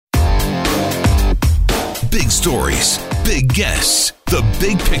stories, big guests, the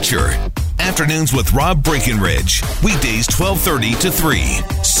big picture. Afternoons with Rob Breckenridge. Weekdays 1230 to 3,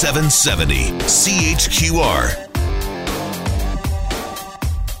 770 CHQR.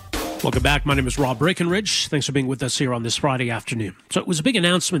 Welcome back. My name is Rob Breckenridge. Thanks for being with us here on this Friday afternoon. So it was a big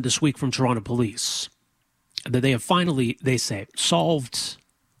announcement this week from Toronto Police that they have finally, they say, solved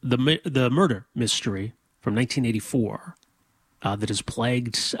the murder mystery from 1984 that has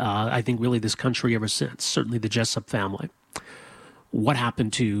plagued, I think, really this country ever since, certainly the Jessup family. What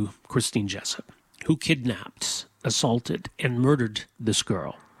happened to Christine Jessup? Who kidnapped, assaulted, and murdered this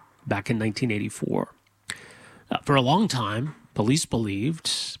girl back in 1984? For a long time, police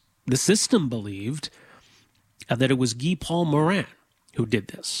believed, the system believed, that it was Guy Paul Morin who did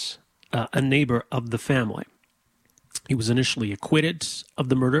this, a neighbor of the family. He was initially acquitted of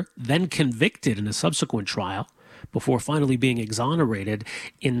the murder, then convicted in a subsequent trial, before finally being exonerated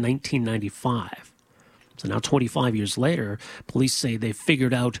in 1995. So now 25 years later, police say they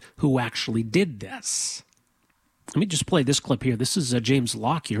figured out who actually did this. Let me just play this clip here. This is James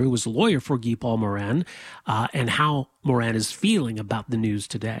Lockyer, who was a lawyer for Guy Paul Morin, and how Morin is feeling about the news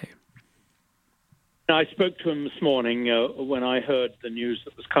today. I spoke to him this morning when I heard the news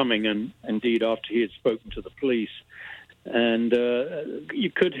that was coming, and indeed after he had spoken to the police. And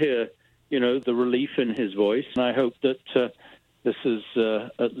you could hear, the relief in his voice. And I hope that this has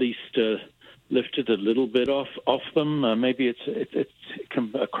at least lifted a little bit off them. Maybe it's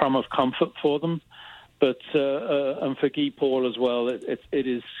a crumb of comfort for them. But and for Guy Paul as well, it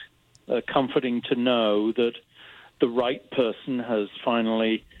is comforting to know that the right person has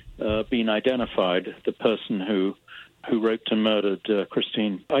finally been identified, the person who raped and murdered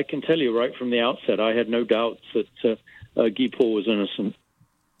Christine. I can tell you right from the outset, I had no doubts that Guy Paul was innocent.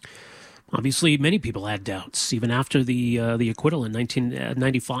 Obviously, many people had doubts. Even after the acquittal in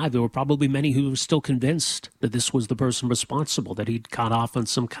 1995, there were probably many who were still convinced that this was the person responsible, that he'd got off on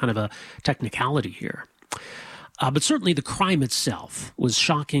some kind of a technicality here. But certainly the crime itself was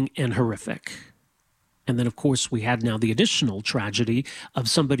shocking and horrific. And then, of course, we had now the additional tragedy of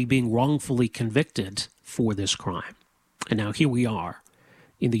somebody being wrongfully convicted for this crime. And now here we are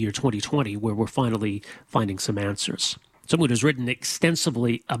in the year 2020, where we're finally finding some answers. Someone who's written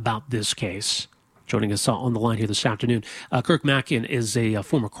extensively about this case, joining us on the line here this afternoon. Kirk Mackin is a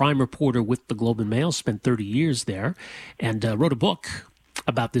former crime reporter with the Globe and Mail, spent 30 years there, and wrote a book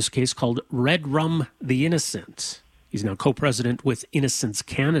about this case called Red Rum the Innocent. He's now co-president with Innocence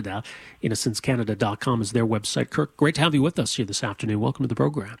Canada. InnocenceCanada.com is their website. Kirk, great to have you with us here this afternoon. Welcome to the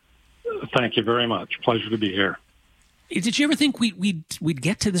program. Thank you very much. Pleasure to be here. Did you ever think we'd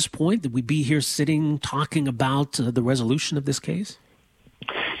get to this point, that we'd be here sitting talking about the resolution of this case?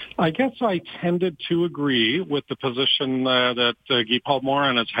 I guess I tended to agree with the position that Guy Paul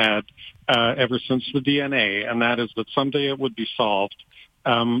Morin has had ever since the DNA, and that is that someday it would be solved.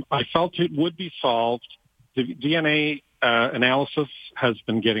 I felt it would be solved. The DNA analysis has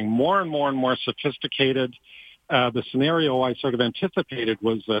been getting more and more and more sophisticated. The scenario I sort of anticipated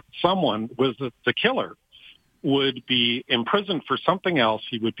was that the killer would be imprisoned for something else.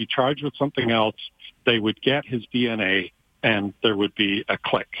 He would be charged with something else. They would get his DNA, and there would be a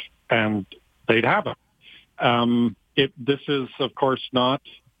click, and they'd have him. This is, of course, not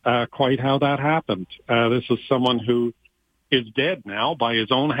quite how that happened. This is someone who is dead now by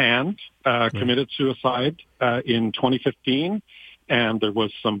his own hand, committed suicide in 2015, and there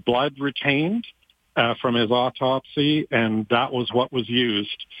was some blood retained from his autopsy, and that was what was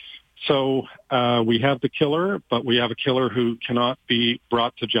used. So we have the killer, but we have a killer who cannot be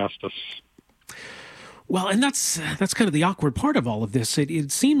brought to justice. Well, and that's kind of the awkward part of all of this.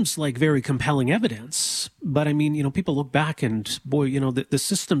 It seems like very compelling evidence, but I mean, people look back and boy, the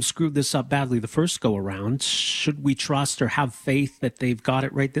system screwed this up badly the first go around. Should we trust or have faith that they've got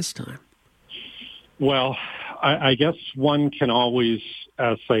it right this time? Well, I guess one can always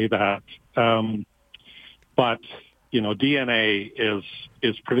say that, but DNA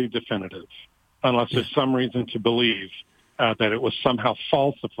is pretty definitive, unless there's some reason to believe that it was somehow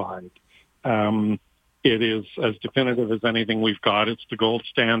falsified. It is as definitive as anything we've got. It's the gold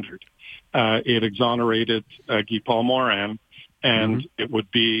standard. It exonerated Guy Paul Morin, and it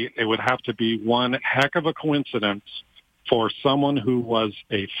would have to be one heck of a coincidence for someone who was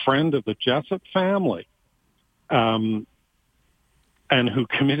a friend of the Jessup family, and who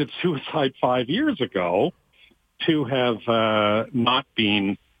committed suicide 5 years ago, to have not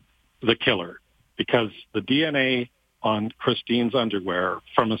been the killer, because the DNA on Christine's underwear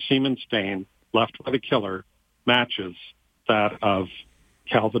from a semen stain left by the killer matches that of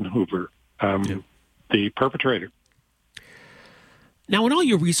Calvin Hoover, the perpetrator. Now, in all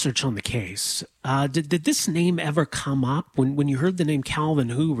your research on the case, did this name ever come up? When you heard the name Calvin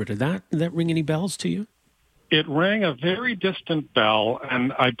Hoover, did that ring any bells to you? It rang a very distant bell,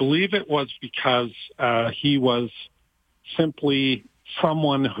 and I believe it was because he was simply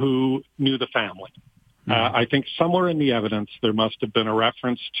someone who knew the family. I think somewhere in the evidence there must have been a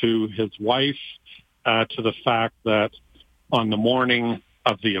reference to his wife, to the fact that on the morning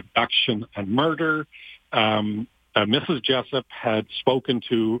of the abduction and murder, Mrs. Jessup had spoken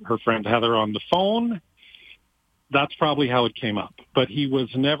to her friend Heather on the phone. That's probably how it came up. But he was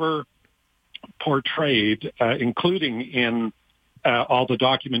never portrayed, including in all the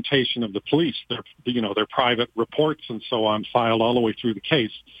documentation of the police, their private reports and so on, filed all the way through the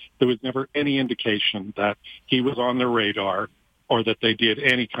case. There was never any indication that he was on their radar or that they did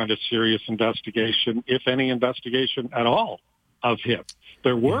any kind of serious investigation, if any investigation at all, of him.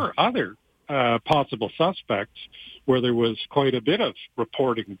 There were other possible suspects where there was quite a bit of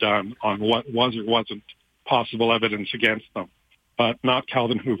reporting done on what was or wasn't possible evidence against them, but not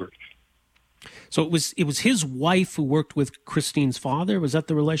Calvin Hoover. So it was his wife who worked with Christine's father? Was that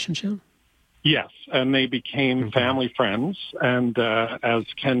the relationship? Yes, and they became family friends. And as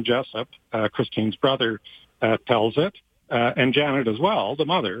Ken Jessup, Christine's brother, tells it, and Janet as well, the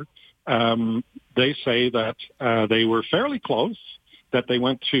mother, they say that they were fairly close, that they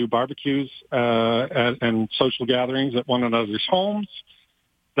went to barbecues and social gatherings at one another's homes,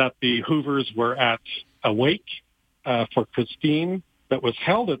 that the Hoovers were at a wake for Christine that was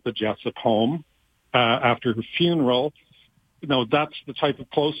held at the Jessup home after her funeral. That's the type of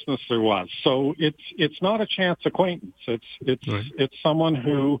closeness there was. So it's not a chance acquaintance. It's someone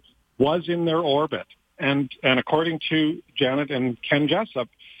who was in their orbit. And according to Janet and Ken Jessup,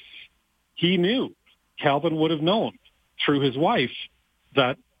 he knew, Calvin would have known through his wife,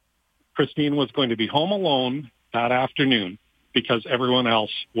 that Christine was going to be home alone that afternoon because everyone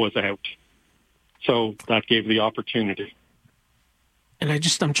else was out. So that gave the opportunity. And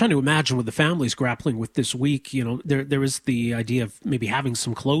I'm trying to imagine what the family's grappling with this week. There is the idea of maybe having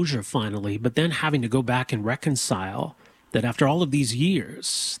some closure finally, but then having to go back and reconcile that after all of these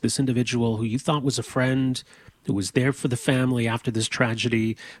years, this individual who you thought was a friend, who was there for the family after this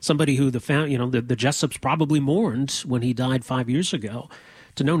tragedy, somebody who the Jessups probably mourned when he died 5 years ago,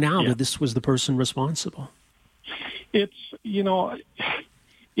 to know now that this was the person responsible. It's,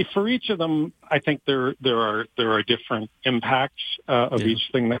 for each of them, I think there are different impacts of each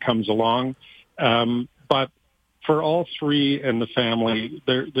thing that comes along. But for all three in the family,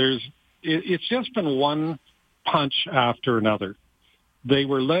 it's just been one punch after another. They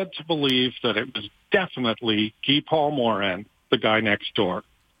were led to believe that it was definitely Guy Paul Morin, the guy next door.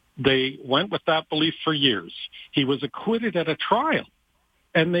 They went with that belief for years. He was acquitted at a trial,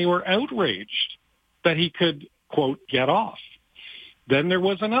 and they were outraged that he could, quote, get off. Then there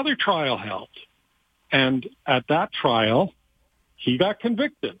was another trial held, and at that trial, he got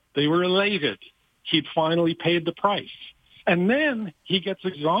convicted. They were elated. He'd finally paid the price. And then he gets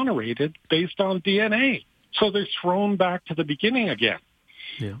exonerated based on DNA. So they're thrown back to the beginning again.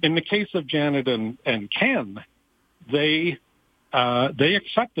 Yeah. In the case of Janet and Ken, they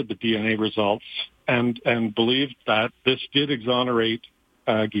accepted the DNA results and believed that this did exonerate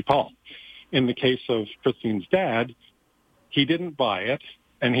Guy Paul. In the case of Christine's dad, he didn't buy it,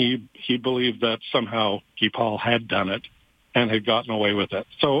 and he believed that somehow Guy Paul had done it and had gotten away with it.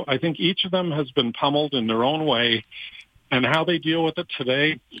 So I think each of them has been pummeled in their own way, and how they deal with it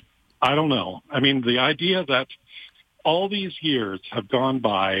today, I don't know. I mean, the idea that all these years have gone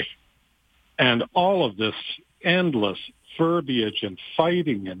by and all of this endless verbiage and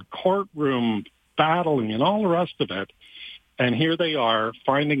fighting and courtroom battling and all the rest of it, and here they are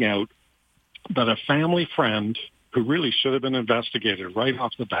finding out that a family friend who really should have been investigated right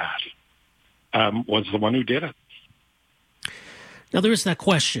off the bat was the one who did it. Now, there is that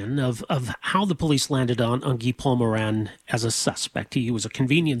question of how the police landed on Guy Paul Morin as a suspect. He was a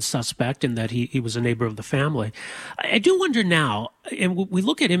convenient suspect in that he was a neighbor of the family. I do wonder now, and we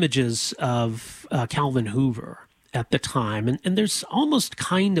look at images of Calvin Hoover at the time, and there's almost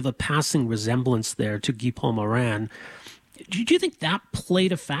kind of a passing resemblance there to Guy Paul Morin. Do you think that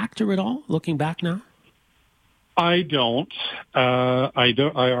played a factor at all, looking back now? I don't. I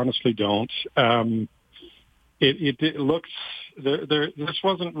honestly don't. It looks this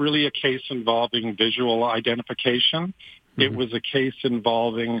wasn't really a case involving visual identification. Mm-hmm. It was a case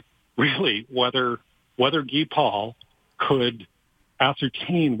involving really whether Guy Paul could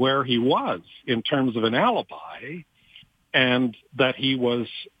ascertain where he was in terms of an alibi, and that he was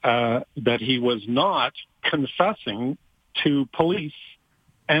not confessing to police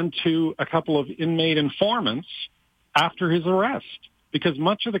and to a couple of inmate informants after his arrest. because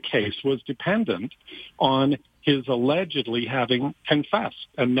much of the case was dependent on his allegedly having confessed.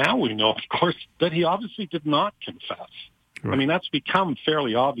 And now we know, of course, that he obviously did not confess. Right. I mean, that's become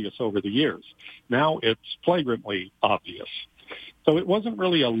fairly obvious over the years. Now it's flagrantly obvious. So it wasn't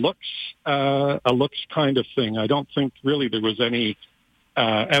really a looks kind of thing. I don't think really there was any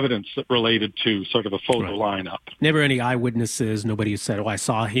evidence that related to sort of a photo lineup. Never any eyewitnesses. Nobody said, "Oh, I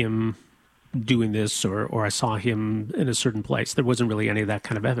saw him doing this," or "I saw him in a certain place." There wasn't really any of that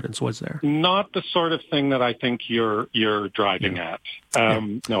kind of evidence, was there? Not the sort of thing that I think you're driving at.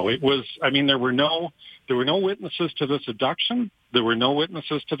 No, it was. I mean, there were no witnesses to this abduction. There were no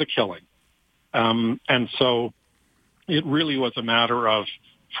witnesses to the killing, and so it really was a matter of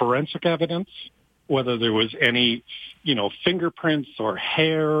forensic evidence, whether there was any, fingerprints or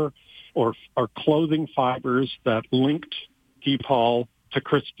hair or clothing fibers that linked Guy Paul to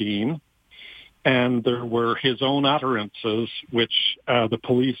Christine. And there were his own utterances, which the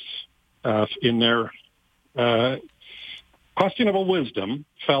police, in their questionable wisdom,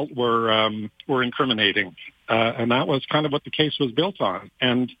 felt were incriminating. And that was kind of what the case was built on.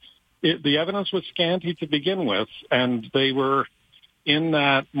 And the evidence was scanty to begin with, and they were in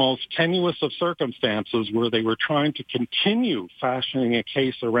that most tenuous of circumstances where they were trying to continue fashioning a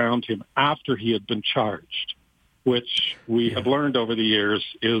case around him after he had been charged, which we have learned over the years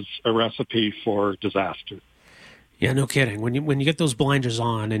is a recipe for disaster. Yeah, no kidding. When you get those blinders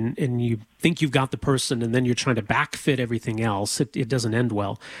on and you think you've got the person and then you're trying to backfit everything else, it doesn't end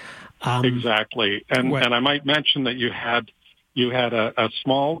well. Exactly. And I might mention that you had a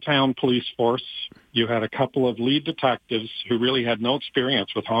small town police force. You had a couple of lead detectives who really had no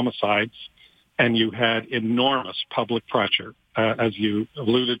experience with homicides, and you had enormous public pressure, as you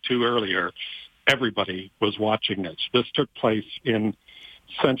alluded to earlier. Everybody was watching this. This took place in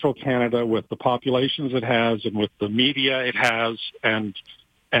central Canada with the populations it has and with the media it has, and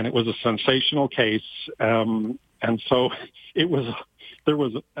it was a sensational case. And so there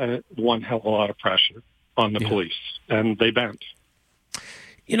was one hell of a lot of pressure on the police, and they bent.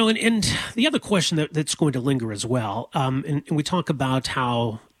 And the other question that's going to linger as well, and we talk about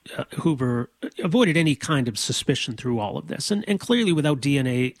how Hoover avoided any kind of suspicion through all of this. And clearly without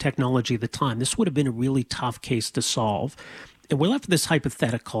DNA technology at the time, this would have been a really tough case to solve. And we're left with this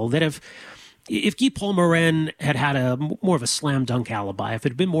hypothetical that if Guy Paul Morin had a more of a slam dunk alibi, if it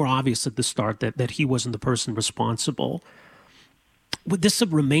had been more obvious at the start that he wasn't the person responsible, would this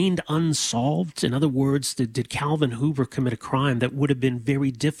have remained unsolved? In other words, did Calvin Hoover commit a crime that would have been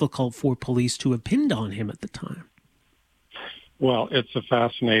very difficult for police to have pinned on him at the time? Well, it's a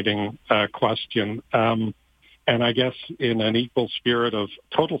fascinating question. And I guess in an equal spirit of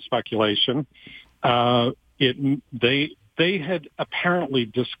total speculation, they had apparently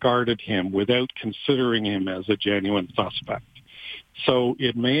discarded him without considering him as a genuine suspect. So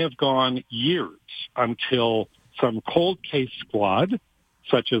it may have gone years until some cold case squad,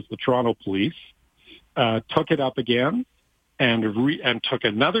 such as the Toronto Police, took it up again and took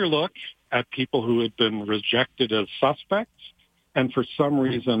another look at people who had been rejected as suspects and for some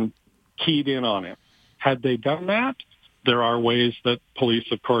reason keyed in on him. Had they done that, there are ways that police,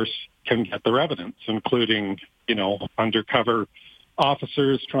 of course, can get their evidence, including, undercover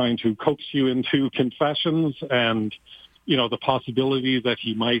officers trying to coax you into confessions and, the possibility that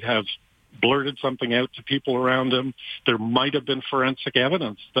he might have blurted something out to people around him. There might have been forensic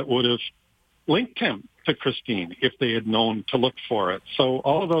evidence that would have linked him to Christine if they had known to look for it. So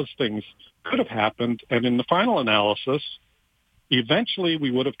all of those things could have happened. And in the final analysis, eventually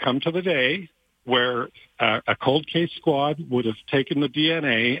we would have come to the day where a cold case squad would have taken the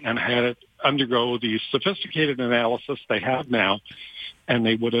DNA and had it undergo the sophisticated analysis they have now, and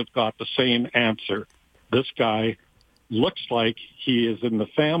they would have got the same answer. This guy looks like he is in the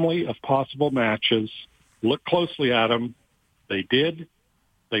family of possible matches. Look closely at him. They did.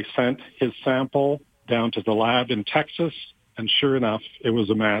 They sent his sample down to the lab in Texas, and sure enough, it was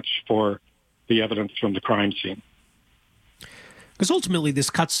a match for the evidence from the crime scene. Because ultimately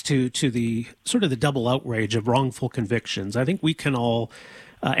this cuts to the sort of the double outrage of wrongful convictions. I think we can all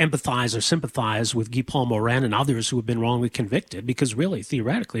empathize or sympathize with Guy Paul Morin and others who have been wrongly convicted, because really,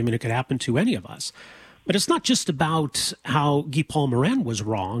 theoretically, it could happen to any of us. But it's not just about how Guy Paul Morin was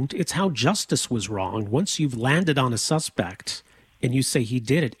wronged, it's how justice was wronged. Once you've landed on a suspect and you say he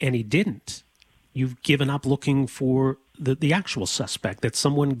did it and he didn't, you've given up looking for the actual suspect, that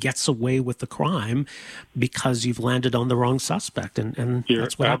someone gets away with the crime because you've landed on the wrong suspect. And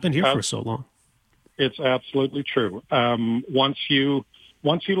that's what happened here for so long. It's absolutely true. Once you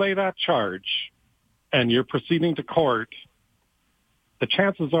lay that charge and you're proceeding to court, the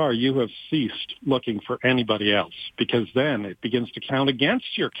chances are you have ceased looking for anybody else, because then it begins to count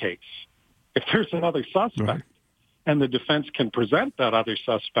against your case. If there's another suspect, right, and the defense can present that other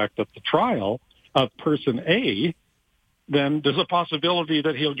suspect at the trial of person A, then there's a possibility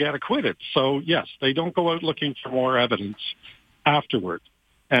that he'll get acquitted. So, yes, they don't go out looking for more evidence afterward.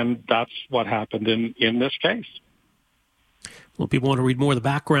 And that's what happened in this case. Well, people want to read more of the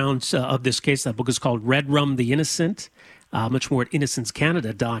background of this case. That book is called Red Rum, the Innocent. Much more at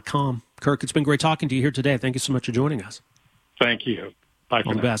innocencecanada.com. Kirk, it's been great talking to you here today. Thank you so much for joining us. Thank you. Bye for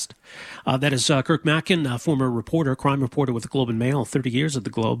All the best. That is Kirk Mackin, former reporter, crime reporter with the Globe and Mail, 30 years at the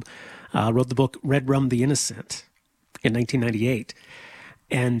Globe. Wrote the book Red Rum, the Innocent in 1998.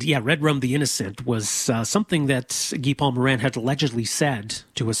 And yeah, Red Rum, the Innocent was something that Guy Paul Morin had allegedly said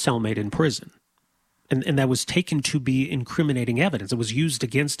to a cellmate in prison. And that was taken to be incriminating evidence. It was used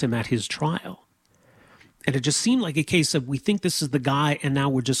against him at his trial. And it just seemed like a case of, we think this is the guy, and now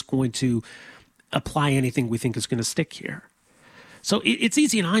we're just going to apply anything we think is going to stick here. So it's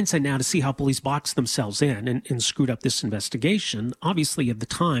easy in hindsight now to see how police boxed themselves in and screwed up this investigation. Obviously, at the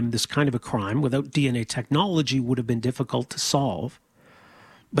time, this kind of a crime without DNA technology would have been difficult to solve,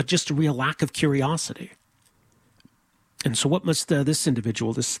 but just a real lack of curiosity. And so what must this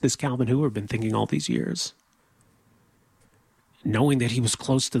individual, this Calvin Hoover, have been thinking all these years? Knowing that he was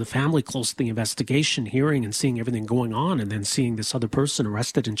close to the family, close to the investigation, hearing and seeing everything going on, and then seeing this other person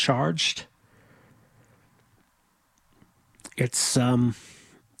arrested and charged. It's,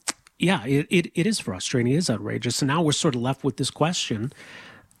 it is frustrating. It is outrageous. And now we're sort of left with this question,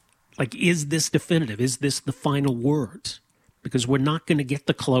 like, is this definitive? Is this the final word? Because we're not going to get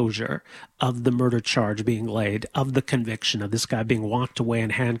the closure of the murder charge being laid, of the conviction of this guy being walked away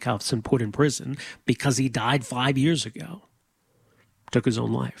in handcuffs and put in prison because he died 5 years ago. Took his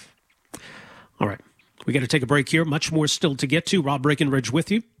own life. All right. We got to take a break here. Much more still to get to. Rob Breckenridge with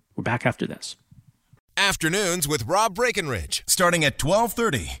you. We're back after this. Afternoons with Rob Breckenridge, starting at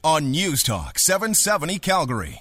 12:30 on News Talk 770 Calgary.